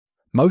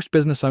Most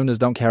business owners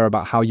don't care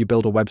about how you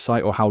build a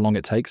website or how long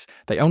it takes.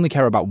 They only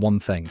care about one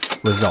thing: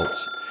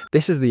 results.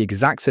 This is the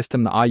exact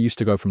system that I used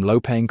to go from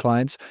low-paying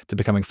clients to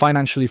becoming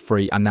financially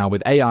free, and now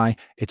with AI,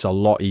 it's a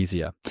lot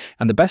easier.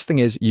 And the best thing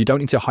is, you don't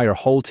need to hire a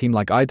whole team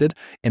like I did.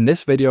 In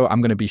this video,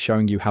 I'm going to be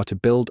showing you how to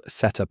build,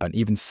 set up, and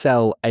even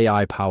sell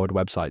AI-powered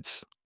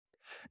websites.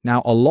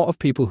 Now, a lot of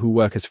people who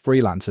work as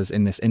freelancers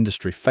in this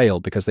industry fail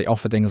because they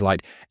offer things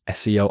like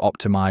SEO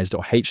optimized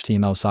or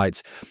HTML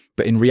sites.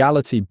 But in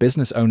reality,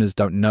 business owners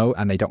don't know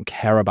and they don't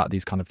care about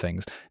these kind of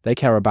things. They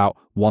care about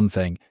one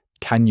thing: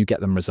 can you get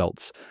them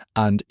results?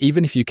 And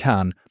even if you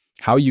can,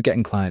 how are you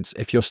getting clients?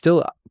 If you're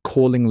still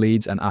calling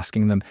leads and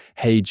asking them,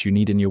 hey, do you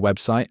need a new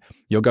website?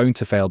 You're going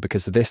to fail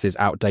because this is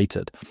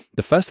outdated.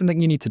 The first thing that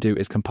you need to do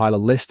is compile a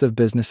list of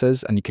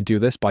businesses, and you can do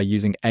this by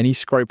using any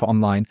scraper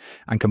online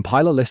and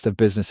compile a list of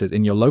businesses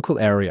in your local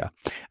area.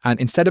 And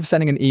instead of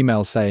sending an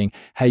email saying,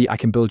 hey, I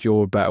can build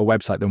you a better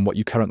website than what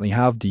you currently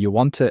have, do you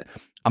want it?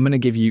 I'm going to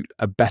give you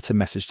a better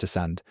message to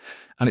send.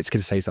 And it's going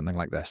to say something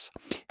like this: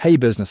 hey,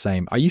 business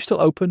name, are you still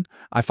open?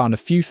 I found a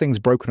few things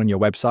broken on your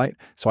website,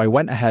 so I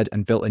went ahead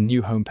and built a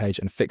new homepage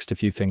and fixed a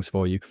few things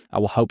for you. I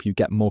will help you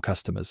get more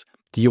customers.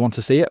 Do you want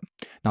to see it?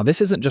 Now,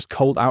 this isn't just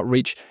cold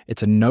outreach.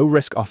 It's a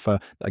no-risk offer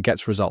that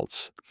gets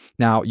results.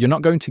 Now, you're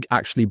not going to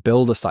actually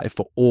build a site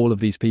for all of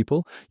these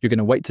people. You're going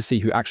to wait to see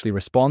who actually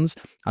responds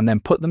and then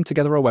put them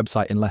together a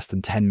website in less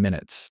than 10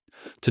 minutes.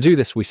 To do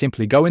this, we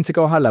simply go into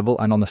Go High Level,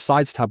 and on the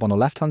Sides tab on the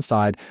left-hand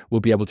side,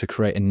 we'll be able to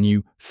create a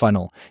new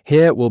funnel.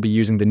 Here, we'll be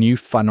using the new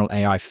Funnel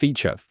AI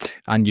feature,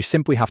 and you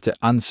simply have to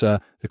answer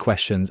the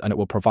questions and it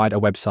will provide a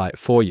website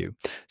for you.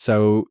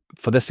 So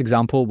for this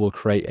example, we'll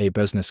create a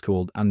business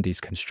called Andy's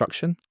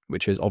Construction,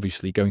 which is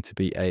obviously going to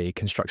be a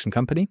construction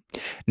company.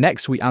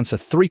 Next, we answer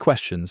 3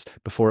 questions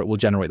before it will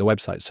generate the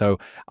website. So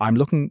I'm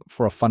looking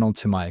for a funnel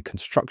to my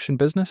construction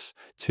business,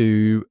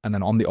 and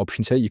then on the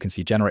options here, you can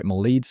see generate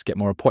more leads, get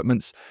more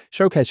appointments,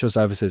 showcase your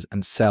services,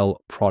 and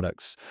sell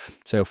products.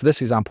 So for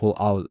this example,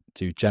 I'll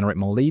do generate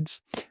more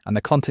leads, and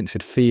the content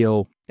should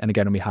feel, and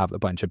again, we have a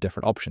bunch of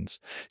different options.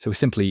 So we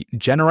simply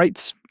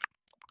generate,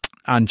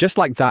 and just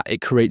like that, it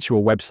creates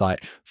your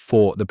website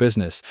for the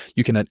business.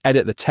 You can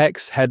edit the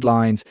text,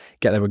 headlines,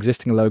 get their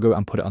existing logo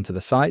and put it onto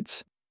the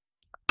site.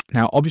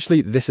 Now,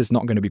 obviously, this is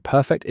not going to be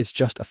perfect. It's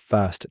just a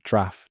first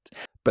draft.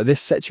 But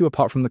this sets you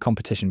apart from the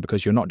competition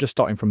because you're not just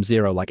starting from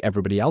zero like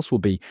everybody else will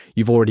be.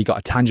 You've already got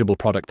a tangible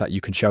product that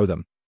you can show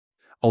them.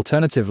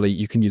 Alternatively,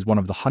 you can use one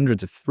of the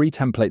hundreds of free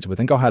templates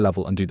within Go High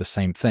Level and do the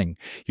same thing.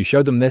 You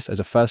show them this as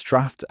a first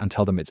draft and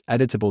tell them it's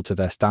editable to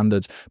their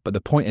standards, but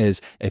the point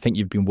is, they think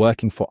you've been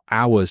working for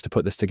hours to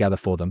put this together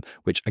for them,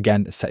 which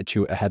again sets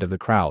you ahead of the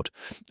crowd.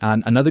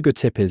 And another good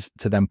tip is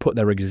to then put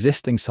their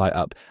existing site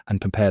up and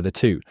compare the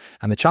two.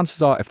 And the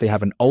chances are, if they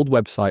have an old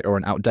website or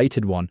an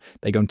outdated one,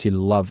 they're going to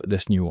love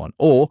this new one.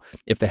 Or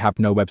if they have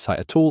no website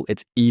at all,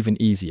 it's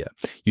even easier.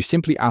 You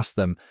simply ask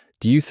them,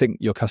 do you think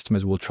your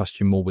customers will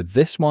trust you more with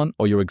this one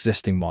or your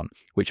existing one?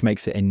 Which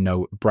makes it a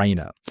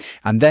no-brainer.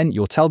 And then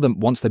you'll tell them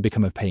once they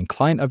become a paying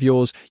client of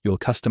yours, you'll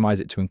customize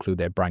it to include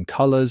their brand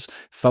colors,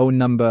 phone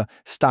number,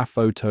 staff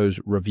photos,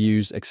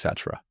 reviews,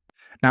 etc.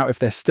 Now, if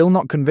they're still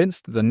not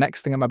convinced, the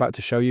next thing I'm about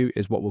to show you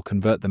is what will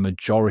convert the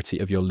majority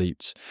of your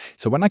leads.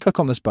 So when I click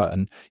on this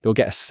button, you'll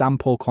get a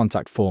sample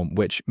contact form,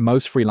 which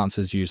most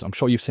freelancers use. I'm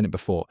sure you've seen it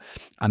before.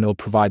 And it'll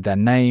provide their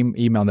name,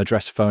 email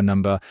address, phone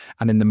number.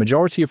 And then the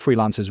majority of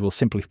freelancers will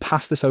simply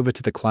pass this over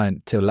to the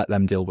client to let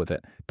them deal with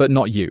it, but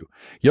not you.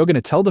 You're going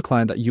to tell the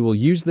client that you will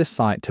use this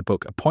site to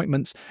book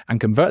appointments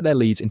and convert their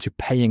leads into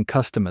paying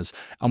customers.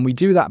 And we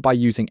do that by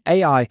using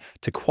AI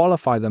to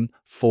qualify them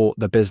for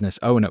the business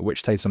owner,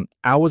 which saves them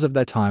hours of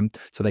their time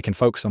so they can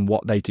focus on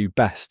what they do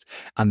best.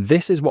 And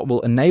this is what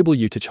will enable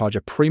you to charge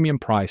a premium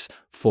price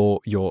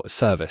for your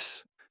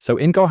service. So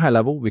in Go High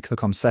Level, we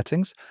click on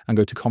Settings and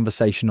go to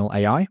Conversational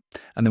AI,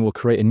 and then we'll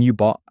create a new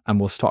bot and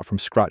we'll start from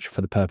scratch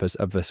for the purpose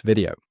of this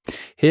video.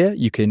 Here,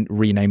 you can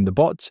rename the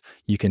bot,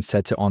 you can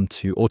set it on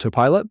to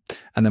autopilot,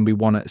 and then we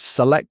want to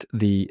select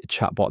the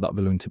chatbot that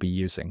we're going to be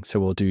using. So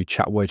we'll do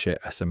chat widget,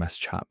 SMS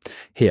chat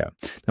here.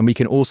 Then we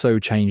can also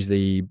change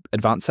the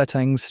advanced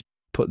settings,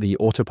 put the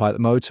autopilot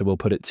mode, so we'll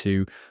put it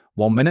to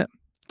 1 minute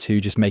to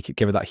just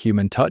give it that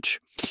human touch.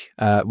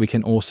 We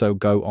can also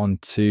go on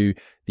to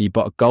the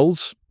bot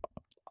goals,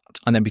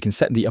 and then we can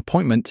set the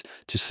appointment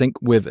to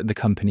sync with the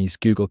company's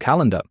Google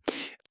Calendar.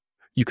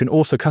 You can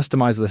also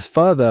customize this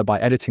further by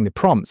editing the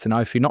prompts. And now,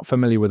 if you're not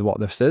familiar with what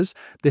this is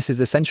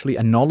essentially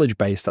a knowledge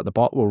base that the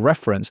bot will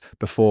reference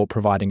before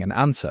providing an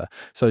answer.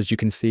 So as you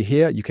can see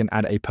here, you can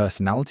add a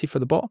personality for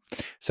the bot.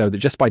 So that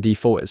just by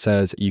default, it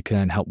says you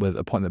can help with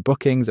appointment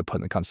bookings,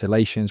 appointment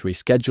cancellations,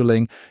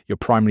 rescheduling. Your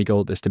primary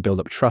goal is to build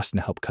up trust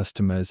and help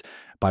customers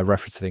by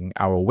referencing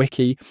our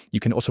wiki. You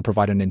can also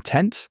provide an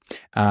intent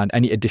and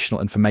any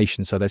additional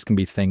information. So this can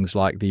be things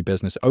like the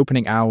business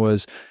opening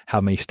hours,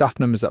 how many staff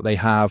members that they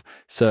have,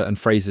 certain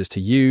phrases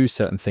to use,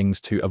 certain things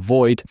to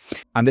avoid.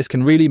 And this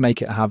can really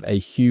make it have a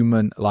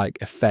human-like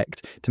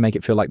effect to make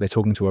it feel like they're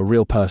talking to a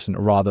real person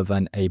rather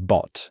than a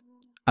bot.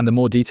 And the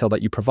more detail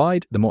that you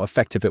provide, the more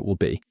effective it will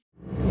be.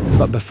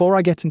 But before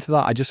I get into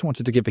that, I just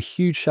wanted to give a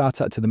huge shout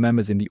out to the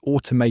members in the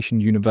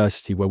Automation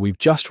University, where we've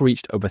just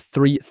reached over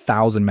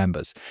 3,000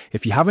 members.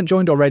 If you haven't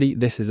joined already,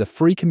 this is a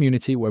free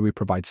community where we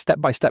provide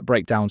step-by-step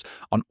breakdowns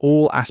on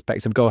all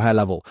aspects of Go High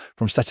Level,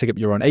 from setting up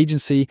your own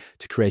agency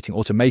to creating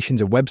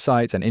automations of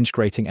websites and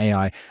integrating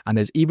AI, and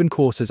there's even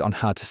courses on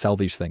how to sell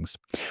these things.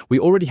 We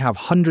already have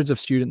hundreds of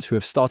students who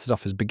have started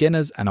off as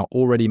beginners and are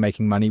already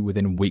making money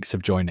within weeks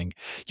of joining.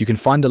 You can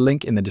find a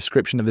link in the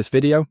description of this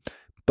video.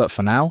 But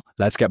for now,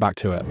 let's get back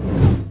to it.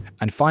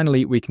 And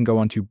finally, we can go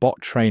on to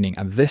bot training,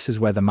 and this is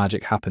where the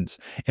magic happens.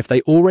 If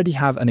they already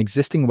have an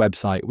existing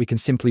website, we can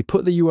simply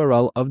put the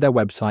URL of their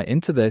website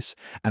into this,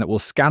 and it will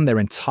scan their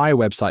entire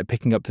website,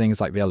 picking up things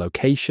like their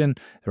location,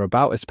 their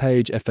About Us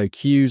page,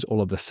 FAQs,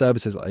 all of the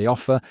services that they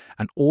offer,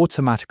 and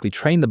automatically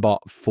train the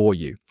bot for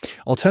you.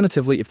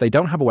 Alternatively, if they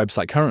don't have a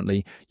website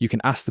currently, you can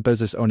ask the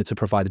business owner to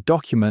provide a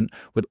document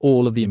with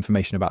all of the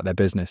information about their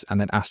business, and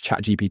then ask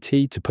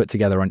ChatGPT to put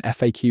together an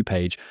FAQ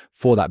page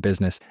for that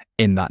business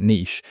in that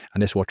niche,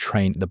 and this will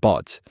train the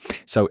bot.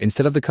 So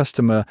instead of the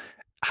customer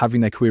having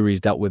their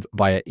queries dealt with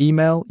via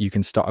email, you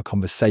can start a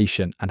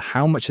conversation. And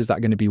how much is that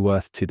going to be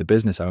worth to the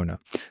business owner?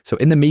 So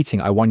in the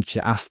meeting, I want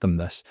you to ask them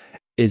this.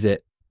 Is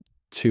it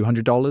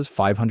 $200,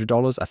 $500,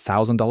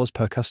 $1,000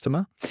 per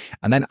customer?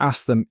 And then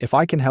ask them, if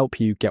I can help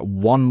you get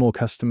one more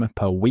customer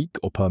per week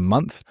or per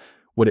month,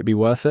 would it be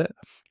worth it?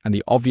 And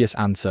the obvious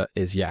answer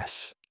is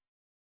yes.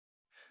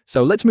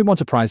 So let's move on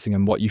to pricing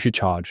and what you should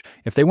charge.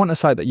 If they want a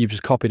site that you've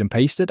just copied and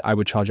pasted, I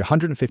would charge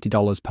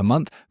 $150 per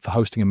month for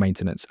hosting and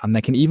maintenance. And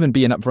there can even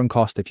be an upfront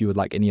cost if you would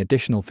like any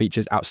additional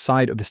features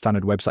outside of the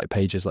standard website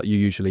pages that you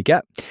usually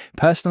get.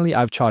 Personally,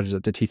 I've charged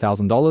up to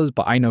 $2,000,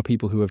 but I know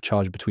people who have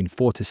charged between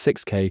 $4,000 to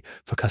 $6,000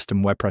 for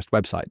custom WordPress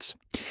websites.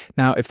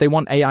 Now, if they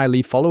want AI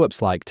lead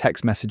follow-ups like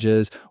text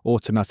messages,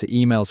 automatic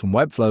emails and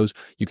webflows,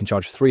 you can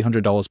charge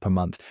 $300 per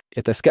month.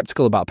 If they're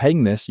skeptical about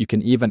paying this, you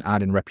can even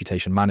add in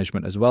reputation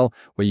management as well,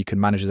 where you can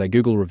manage their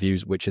Google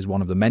reviews, which is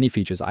one of the many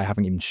features I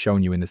haven't even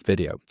shown you in this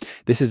video.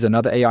 This is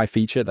another AI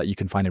feature that you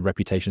can find in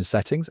reputation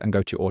settings, and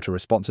go to auto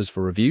responses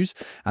for reviews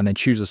and then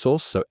choose a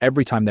source. So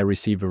every time they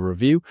receive a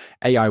review,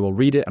 AI will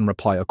read it and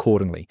reply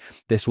accordingly.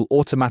 This will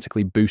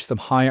automatically boost them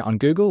higher on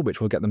Google, which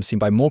will get them seen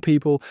by more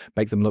people,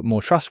 make them look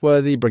more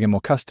trustworthy, bring in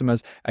more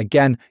customers,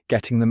 again,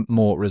 getting them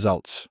more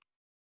results.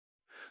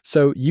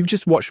 So you've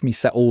just watched me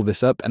set all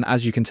this up, and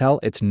as you can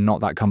tell, it's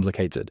not that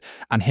complicated.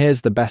 And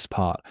here's the best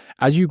part.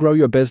 As you grow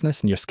your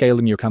business and you're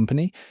scaling your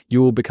company, you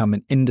will become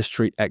an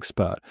industry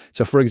expert.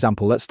 So for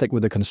example, let's stick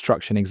with the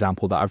construction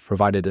example that I've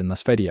provided in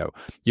this video.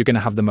 You're going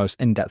to have the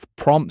most in-depth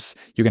prompts.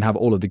 You're going to have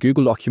all of the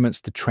Google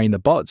documents to train the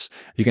bots.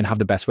 You're going to have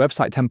the best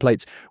website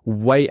templates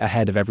way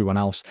ahead of everyone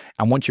else.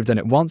 And once you've done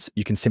it once,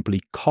 you can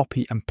simply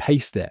copy and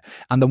paste it.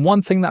 And the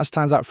one thing that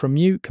stands out from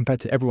you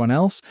compared to everyone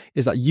else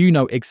is that you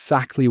know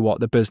exactly what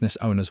the business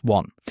owners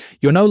want.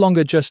 You're no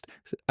longer just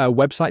a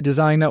website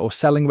designer or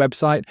selling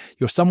website.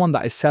 You're someone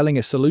that is selling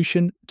a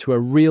solution to a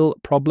real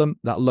problem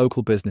that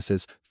local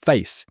businesses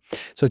face.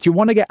 So do you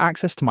want to get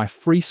access to my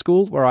free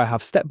school where I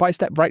have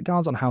step-by-step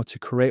breakdowns on how to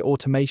create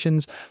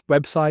automations,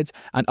 websites,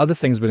 and other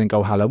things within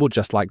Go High Level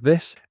just like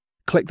this?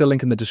 Click the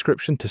link in the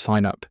description to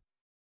sign up.